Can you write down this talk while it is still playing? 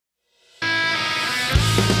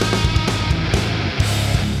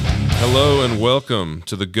Hello and welcome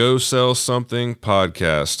to the Go Sell Something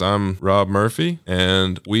podcast. I'm Rob Murphy,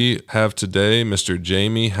 and we have today Mr.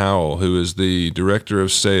 Jamie Howell, who is the Director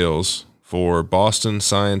of Sales for Boston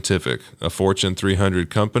Scientific, a Fortune 300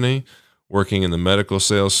 company working in the medical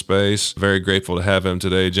sales space. Very grateful to have him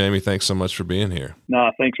today. Jamie, thanks so much for being here.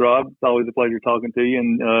 Thanks, Rob. It's always a pleasure talking to you,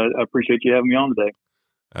 and I appreciate you having me on today.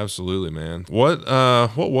 Absolutely, man. What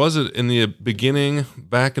was it in the beginning,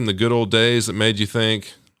 back in the good old days, that made you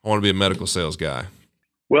think, I want to be a medical sales guy?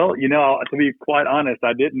 Well, to be quite honest,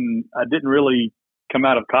 I didn't really come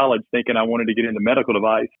out of college thinking I wanted to get into medical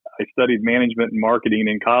device. I studied management and marketing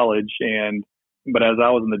in college, but as I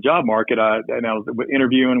was in the job market, I was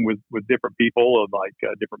interviewing with different people of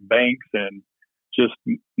different banks and just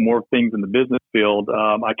more things in the business field.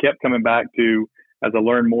 I kept coming back to, as I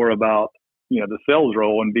learned more about the sales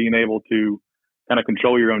role and being able to kind of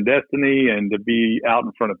control your own destiny and to be out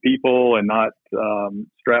in front of people and not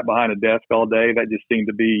strapped behind a desk all day. That just seemed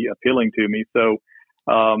to be appealing to me. So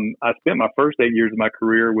I spent my first 8 years of my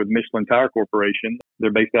career with Michelin Tire Corporation.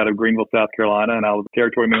 They're based out of Greenville, South Carolina, and I was a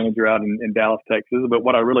territory manager out in Dallas, Texas. But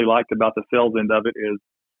what I really liked about the sales end of it is,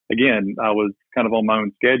 again, I was kind of on my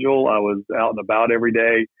own schedule. I was out and about every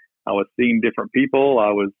day. I was seeing different people. I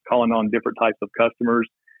was calling on different types of customers,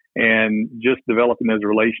 and just developing those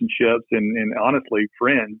relationships and honestly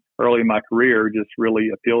friends early in my career just really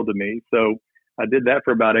appealed to me. So I did that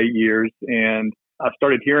for about 8 years, and I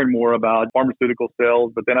started hearing more about pharmaceutical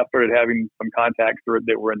sales, but then I started having some contacts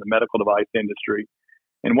that were in the medical device industry.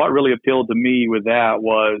 And what really appealed to me with that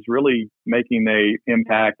was really making an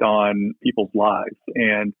impact on people's lives.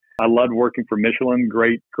 And I loved working for Michelin,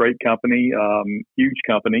 great company, huge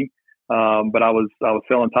company. But I was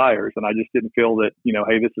selling tires, and I just didn't feel that,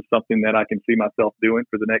 hey, this is something that I can see myself doing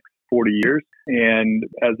for the next 40 years. And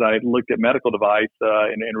as I looked at medical device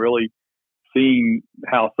and really seeing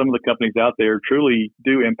how some of the companies out there truly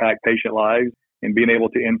do impact patient lives and being able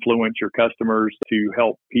to influence your customers to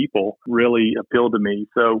help people really appealed to me.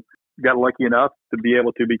 So got lucky enough to be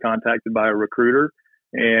able to be contacted by a recruiter.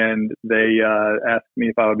 And they asked me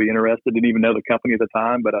if I would be interested. Didn't even know the company at the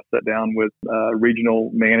time, but I sat down with a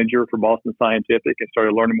regional manager for Boston Scientific and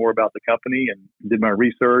started learning more about the company and did my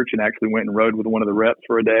research and actually went and rode with one of the reps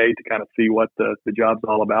for a day to kind of see what the job's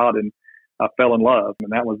all about. And I fell in love.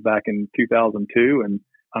 And that was back in 2002. And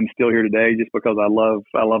I'm still here today just because I love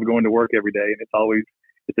going to work every day. And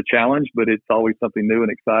it's a challenge, but it's always something new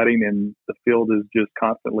and exciting, and the field is just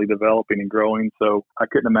constantly developing and growing. So I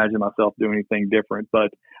couldn't imagine myself doing anything different.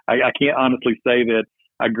 But I can't honestly say that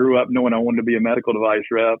I grew up knowing I wanted to be a medical device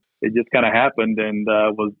rep. It just kind of happened and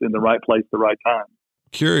was in the right place at the right time.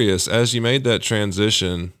 Curious, as you made that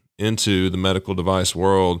transition into the medical device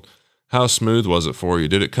world, how smooth was it for you?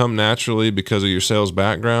 Did it come naturally because of your sales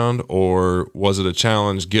background, or was it a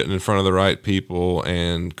challenge getting in front of the right people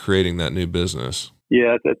and creating that new business?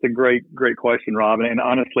 Yeah, that's a great question, Rob. And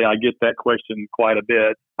honestly, I get that question quite a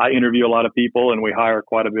bit. I interview a lot of people and we hire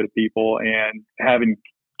quite a bit of people. And having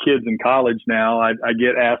kids in college now, I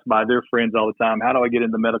get asked by their friends all the time, how do I get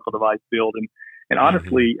in the medical device field? And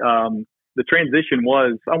honestly, the transition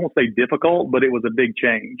was, I won't say difficult, but it was a big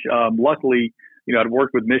change. Luckily, I'd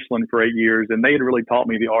worked with Michelin for 8 years, and they had really taught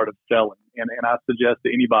me the art of selling. And I suggest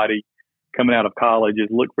to anybody coming out of college is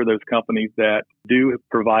look for those companies that do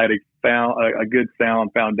provide a good sound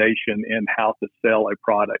foundation in how to sell a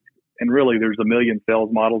product. And really, there's a million sales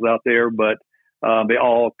models out there, but they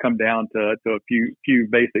all come down to a few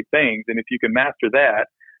basic things. And if you can master that,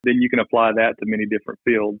 then you can apply that to many different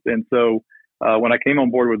fields. And so when I came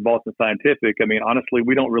on board with Boston Scientific, honestly,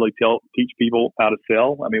 we don't really teach people how to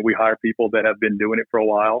sell. We hire people that have been doing it for a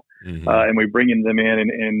while, and we bring them in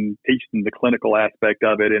and teach them the clinical aspect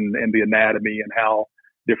of it and the anatomy and how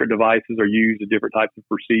different devices are used in different types of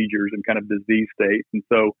procedures and kind of disease states. And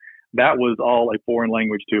so that was all a foreign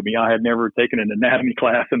language to me. I had never taken an anatomy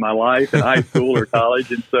class in my life in high school or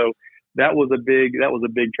college. And so that was a big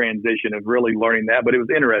transition of really learning that, but it was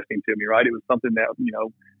interesting to me, right? It was something that,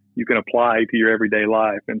 you can apply to your everyday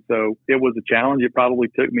life. And so it was a challenge. It probably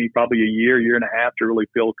took me a year and a half to really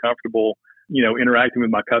feel comfortable, interacting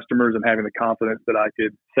with my customers and having the confidence that I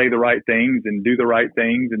could say the right things and do the right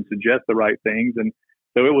things and suggest the right things. And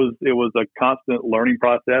so it was a constant learning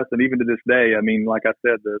process. And even to this day, like I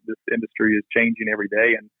said, this industry is changing every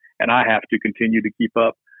day, and I have to continue to keep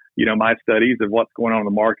up, my studies of what's going on in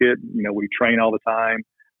the market. We train all the time.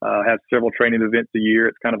 Have several training events a year.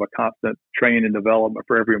 It's kind of a constant training and development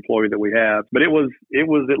for every employee that we have. But it was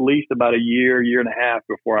at least about a year and a half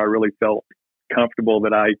before I really felt comfortable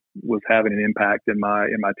that I was having an impact in my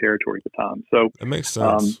territory at the time. So that makes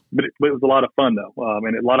sense. But it was a lot of fun though,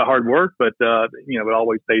 and a lot of hard work. But it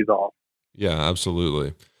always pays off. Yeah,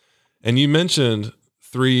 absolutely. And you mentioned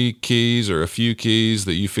three keys or a few keys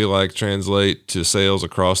that you feel like translate to sales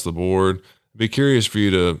across the board. I'd be curious for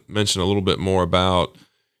you to mention a little bit more about,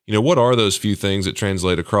 what are those few things that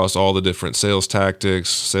translate across all the different sales tactics,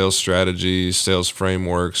 sales strategies, sales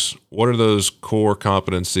frameworks? What are those core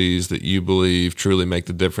competencies that you believe truly make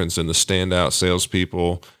the difference in the standout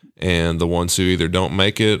salespeople and the ones who either don't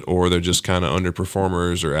make it or they're just kind of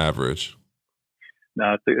underperformers or average?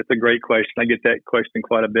 No, it's a great question. I get that question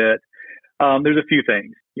quite a bit. There's a few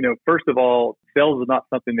things. First of all, sales is not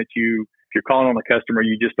something that if you're calling on a customer,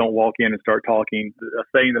 you just don't walk in and start talking. A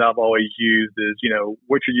saying that I've always used is,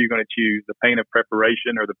 which are you going to choose, the pain of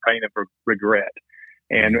preparation or the pain of regret?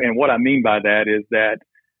 And what I mean by that is that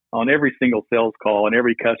on every single sales call and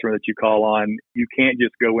every customer that you call on, you can't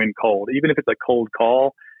just go in cold. Even if it's a cold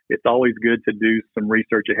call, it's always good to do some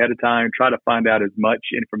research ahead of time. Try to find out as much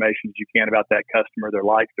information as you can about that customer, their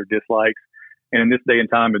likes, their dislikes. And in this day and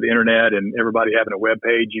time of the internet and everybody having a web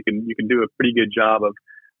page, you can do a pretty good job of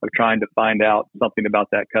trying to find out something about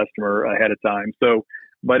that customer ahead of time. So,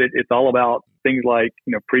 but it's all about things like,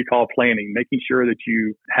 pre-call planning, making sure that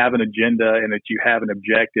you have an agenda and that you have an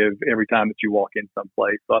objective every time that you walk in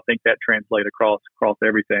someplace. So I think that translates across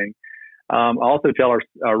everything. I also tell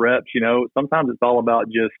our reps, sometimes it's all about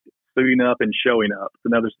just suiting up and showing up. It's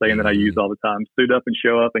another saying that I use all the time. Suit up and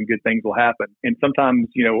show up and good things will happen. And sometimes,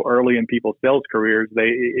 early in people's sales careers,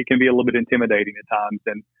 it can be a little bit intimidating at times.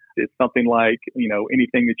 And it's something like,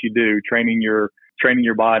 anything that you do, training your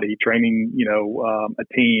body, training,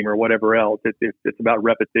 a team or whatever else. It's about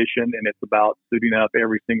repetition and it's about suiting up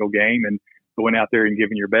every single game and going out there and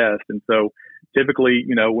giving your best. And so typically,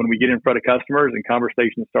 when we get in front of customers and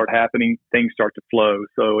conversations start happening, things start to flow.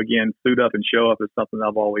 So again, suit up and show up is something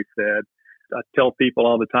I've always said. I tell people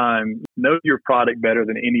all the time, know your product better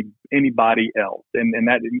than anybody else. And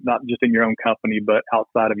that not just in your own company, but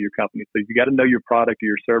outside of your company. So you got to know your product or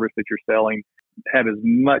your service that you're selling, have as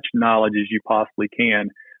much knowledge as you possibly can.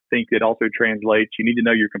 I think it also translates. You need to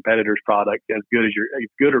know your competitor's product as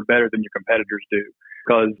good or better than your competitors do.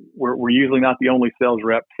 Because we're usually not the only sales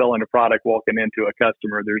rep selling a product walking into a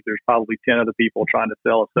customer. There's probably 10 other people trying to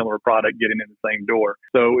sell a similar product getting in the same door.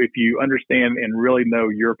 So if you understand and really know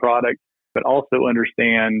your product, but also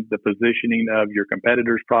understand the positioning of your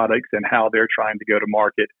competitors' products and how they're trying to go to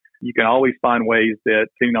market, you can always find ways that,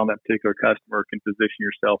 depending on that particular customer, can position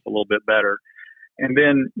yourself a little bit better. And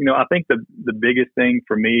then, I think the biggest thing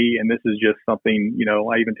for me, and this is just something,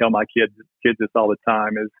 I even tell my kids this all the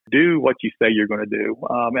time, is do what you say you're going to do.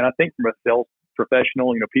 And I think from a sales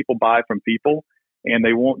professional, people buy from people and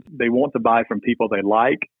they want to buy from people they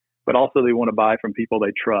like, but also they want to buy from people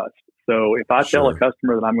they trust. So if I tell a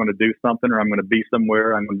customer that I'm going to do something or I'm going to be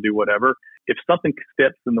somewhere, I'm going to do whatever, if something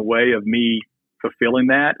steps in the way of me fulfilling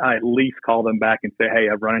that, I at least call them back and say, hey,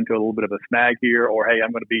 I've run into a little bit of a snag here, or hey,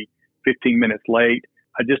 I'm going to be 15 minutes late.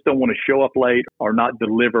 I just don't want to show up late or not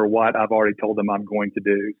deliver what I've already told them I'm going to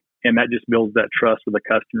do. And that just builds that trust with the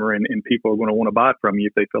customer, and people are going to want to buy from you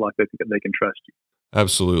if they feel like they can trust you.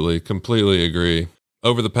 Absolutely. Completely agree.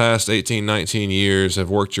 Over the past 18, 19 years, have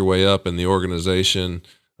worked your way up in the organization.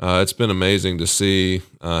 It's been amazing to see,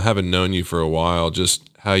 having known you for a while, just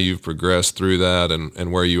how you've progressed through that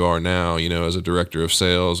and where you are now, as a director of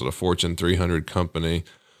sales at a Fortune 300 company.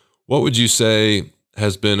 What would you say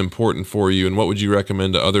has been important for you, and what would you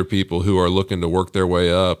recommend to other people who are looking to work their way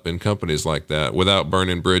up in companies like that without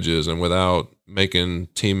burning bridges and without making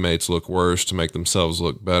teammates look worse to make themselves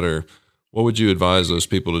look better? What would you advise those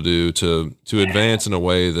people to do to advance in a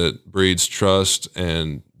way that breeds trust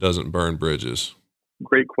and doesn't burn bridges?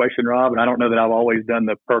 Great question, Rob. And I don't know that I've always done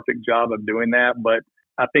the perfect job of doing that, but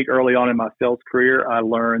I think early on in my sales career, I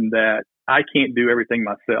learned that I can't do everything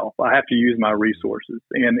myself. I have to use my resources.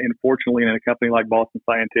 And fortunately, in a company like Boston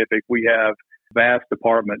Scientific, we have vast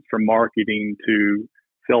departments from marketing to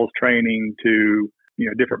sales training to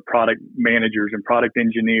different product managers and product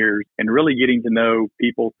engineers, and really getting to know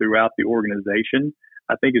people throughout the organization,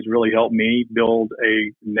 I think has really helped me build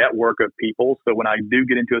a network of people. So when I do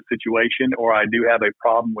get into a situation or I do have a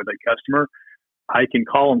problem with a customer, I can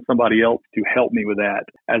call on somebody else to help me with that.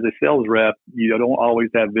 As a sales rep, you don't always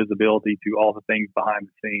have visibility to all the things behind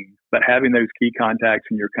the scenes, but having those key contacts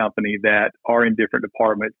in your company that are in different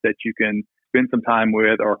departments that you can spend some time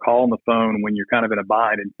with or call on the phone when you're kind of in a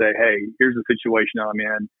bind and say, hey, here's the situation I'm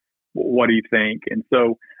in. What do you think? And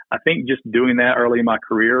so I think just doing that early in my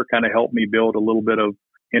career kind of helped me build a little bit of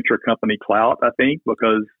intra-company clout, I think,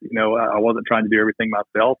 because, I wasn't trying to do everything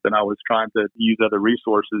myself and I was trying to use other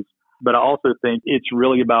resources. But I also think it's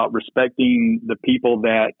really about respecting the people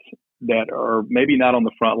that that are maybe not on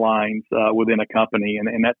the front lines within a company.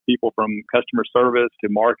 And that's people from customer service to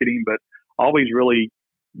marketing, but always really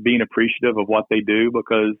being appreciative of what they do,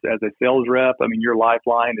 because as a sales rep, I mean, your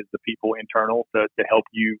lifeline is the people internal to help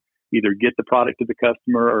you either get the product to the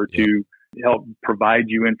customer or to help provide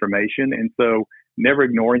you information. And so never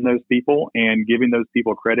ignoring those people and giving those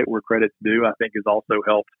people credit where credit's due, I think has also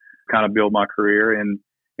helped kind of build my career. And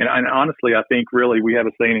honestly, I think really we have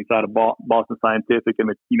a saying inside of Boston Scientific, and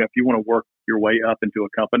if you want to work your way up into a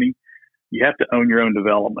company, you have to own your own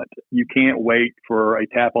development. You can't wait for a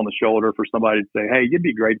tap on the shoulder for somebody to say, hey, you'd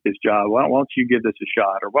be great at this job. Why don't you give this a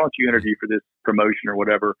shot? Or why don't you interview for this promotion or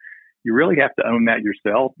whatever? You really have to own that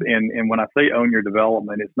yourself. And when I say own your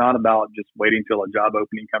development, it's not about just waiting till a job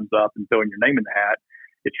opening comes up and throwing your name in the hat.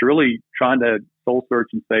 It's really trying to soul search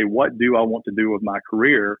and say, what do I want to do with my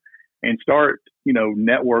career? And start,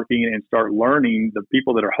 networking and start learning the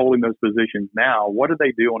people that are holding those positions now. What do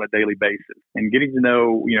they do on a daily basis? And getting to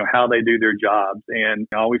know, how they do their jobs. And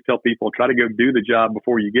I always tell people, try to go do the job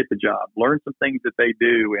before you get the job. Learn some things that they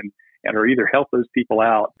do and or either help those people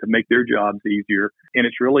out to make their jobs easier. And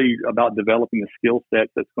it's really about developing the skill set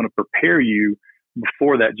that's going to prepare you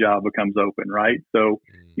before that job becomes open, right? So,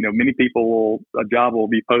 many people a job will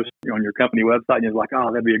be posted on your company website and you're like,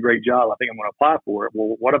 oh, that'd be a great job. I think I'm going to apply for it.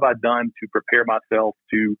 Well, what have I done to prepare myself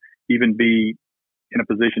to even be in a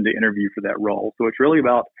position to interview for that role? So it's really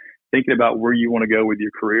about thinking about where you want to go with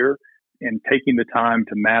your career and taking the time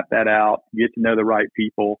to map that out, get to know the right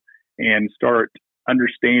people, and start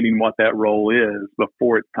understanding what that role is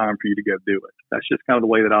before it's time for you to go do it. That's just kind of the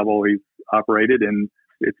way that I've always operated, and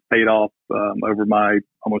it's paid off over my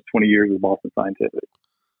almost 20 years with Boston Scientific.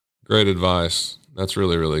 Great advice. That's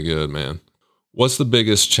really, really good, man. What's the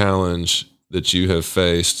biggest challenge that you have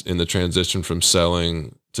faced in the transition from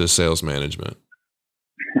selling to sales management?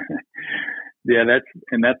 Yeah,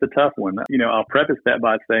 that's a tough one. I'll preface that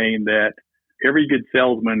by saying that every good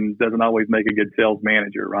salesman doesn't always make a good sales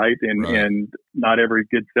manager, right? And not every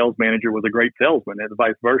good sales manager was a great salesman, and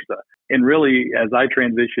vice versa. And really, as I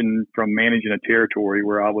transitioned from managing a territory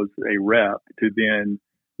where I was a rep to then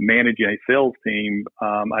managing a sales team,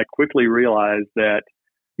 I quickly realized that,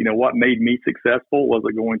 what made me successful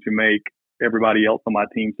wasn't going to make everybody else on my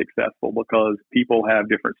team successful, because people have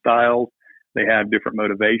different styles, they have different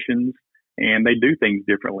motivations, and they do things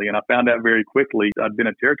differently. And I found out very quickly. I'd been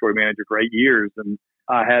a territory manager for 8 years, and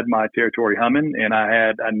I had my territory humming, and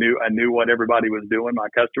I knew what everybody was doing, my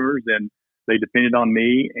customers, and they depended on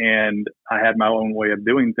me, and I had my own way of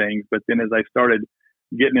doing things. But then as I started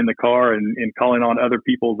getting in the car and calling on other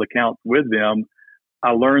people's accounts with them,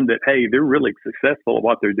 I learned that, hey, they're really successful at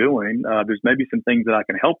what they're doing. There's maybe some things that I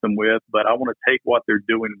can help them with, but I want to take what they're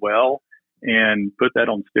doing well and put that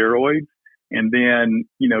on steroids, and then,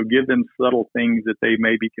 give them subtle things that they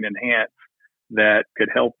maybe can enhance that could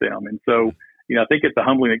help them. And so, I think it's a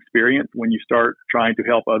humbling experience when you start trying to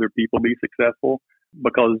help other people be successful,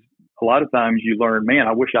 because a lot of times you learn, man,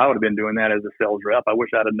 I wish I would have been doing that as a sales rep. I wish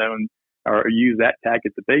I'd have known or used that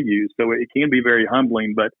tactic that they use. So it can be very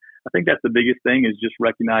humbling, but I think that's the biggest thing, is just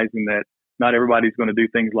recognizing that not everybody's going to do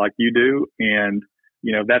things like you do. And,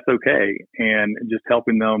 that's okay. And just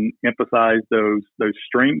helping them emphasize those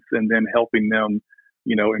strengths, and then helping them,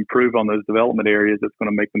 improve on those development areas that's going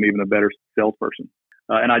to make them even a better salesperson.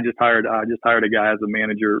 And I just hired a guy as a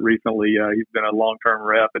manager recently. He's been a long-term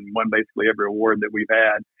rep and won basically every award that we've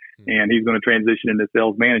had. And he's going to transition into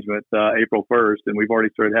sales management April 1st. And we've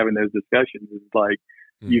already started having those discussions. It's like,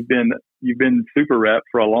 you've been super rep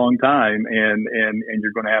for a long time, and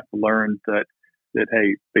you're going to have to learn that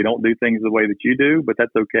hey, they don't do things the way that you do, but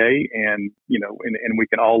that's okay. And and we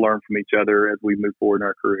can all learn from each other as we move forward in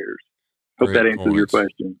our careers. Hope that answers your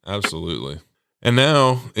question. Absolutely. And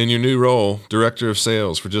now, in your new role, Director of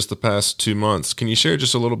Sales for just the past 2 months, can you share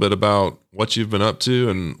just a little bit about what you've been up to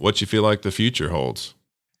and what you feel like the future holds?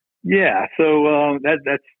 Yeah, so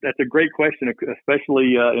that's a great question,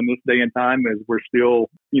 especially in this day and time, as we're still,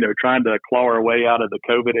 trying to claw our way out of the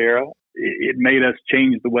COVID era. It made us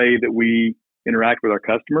change the way that we interact with our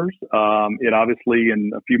customers. It obviously,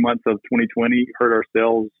 in a few months of 2020, hurt our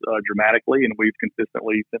sales dramatically, and we've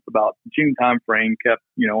consistently, since about June timeframe, kept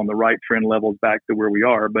on the right trend levels back to where we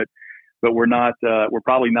are. But we're not. We're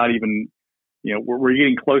probably not even. We're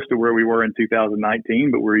getting close to where we were in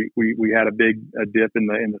 2019, but we had a big dip in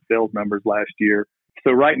the sales numbers last year.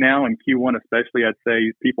 So right now in Q1 especially, I'd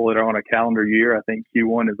say people that are on a calendar year, I think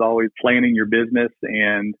Q1 is always planning your business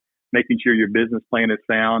and making sure your business plan is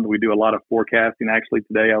sound. We do a lot of forecasting. Actually,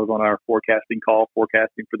 today I was on our forecasting call,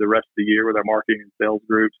 forecasting for the rest of the year with our marketing and sales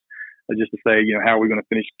groups, just to say, how are we going to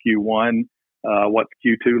finish Q1? what's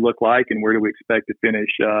Q2 look like and where do we expect to finish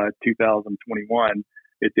 2021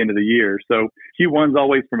 at the end of the year. So Q1's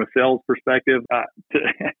always from a sales perspective. I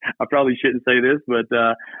probably shouldn't say this, but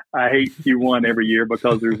I hate Q1 every year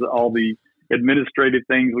because there's all the administrative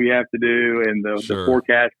things we have to do and the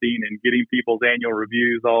forecasting and getting people's annual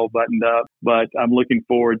reviews all buttoned up. But I'm looking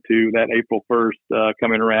forward to that April 1st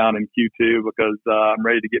coming around in Q2 because I'm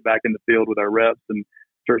ready to get back in the field with our reps and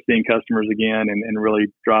start seeing customers again and really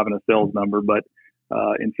driving a sales number. But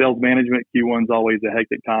in sales management, Q1's always a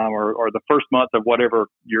hectic time, or the first month of whatever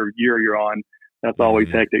your year you're on. That's always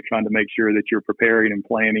hectic, trying to make sure that you're preparing and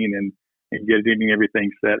planning and getting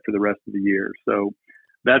everything set for the rest of the year. So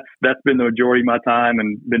that's been the majority of my time,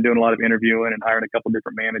 and been doing a lot of interviewing and hiring a couple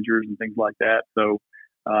different managers and things like that. So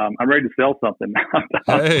I'm ready to sell something.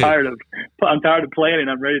 I'm tired of planning.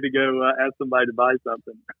 I'm ready to go ask somebody to buy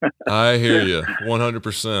something. I hear you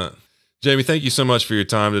 100%. Jamie, thank you so much for your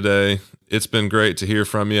time today. It's been great to hear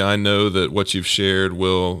from you. I know that what you've shared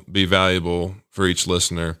will be valuable for each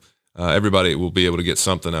listener. Everybody will be able to get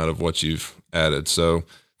something out of what you've added. So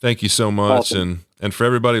thank you so much. Awesome. And for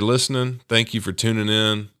everybody listening, thank you for tuning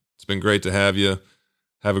in. It's been great to have you.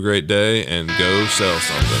 Have a great day and go sell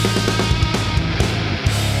something.